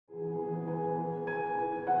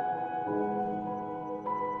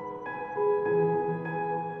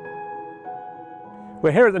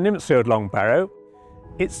We're here at the Nympsfield Long Barrow.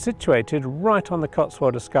 It's situated right on the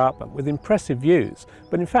Cotswold escarpment with impressive views,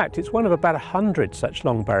 but in fact it's one of about 100 such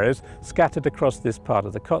long barrows scattered across this part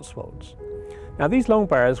of the Cotswolds. Now these long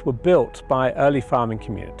barrows were built by early farming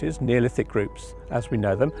communities, Neolithic groups as we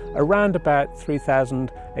know them, around about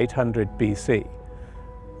 3800 BC.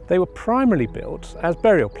 They were primarily built as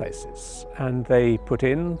burial places, and they put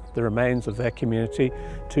in the remains of their community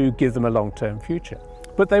to give them a long-term future.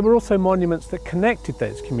 But they were also monuments that connected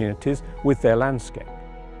those communities with their landscape.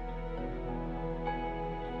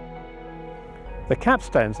 The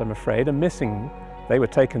capstones, I'm afraid, are missing. They were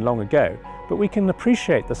taken long ago, but we can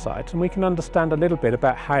appreciate the site and we can understand a little bit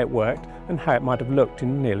about how it worked and how it might have looked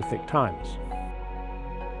in Neolithic times.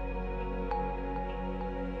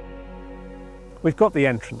 We've got the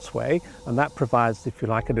entranceway, and that provides, if you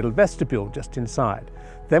like, a little vestibule just inside.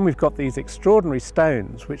 Then we've got these extraordinary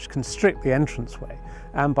stones which constrict the entranceway,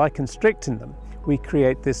 and by constricting them we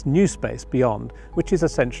create this new space beyond, which is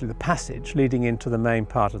essentially the passage leading into the main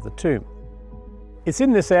part of the tomb. It's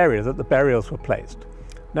in this area that the burials were placed.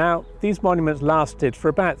 Now these monuments lasted for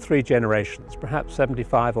about 3 generations, perhaps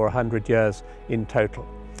 75 or 100 years in total.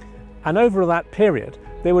 And over that period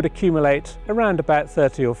they would accumulate around about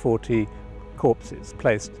 30 or 40 corpses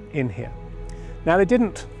placed in here. Now they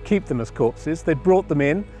didn't keep them as corpses, they brought them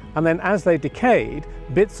in, and then as they decayed,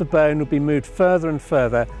 bits of bone would be moved further and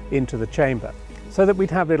further into the chamber, so that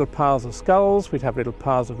we'd have little piles of skulls, we'd have little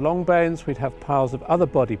piles of long bones, we'd have piles of other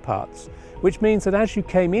body parts, which means that as you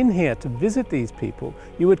came in here to visit these people,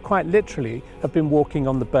 you would quite literally have been walking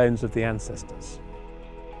on the bones of the ancestors.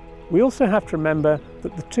 We also have to remember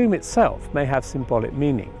that the tomb itself may have symbolic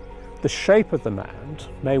meaning. The shape of the mound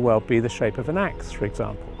may well be the shape of an axe, for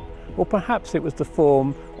example, or perhaps it was the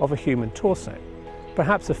form of a human torso,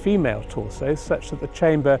 perhaps a female torso, such that the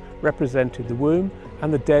chamber represented the womb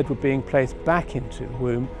and the dead were being placed back into the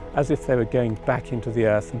womb as if they were going back into the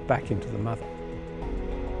earth and back into the mother.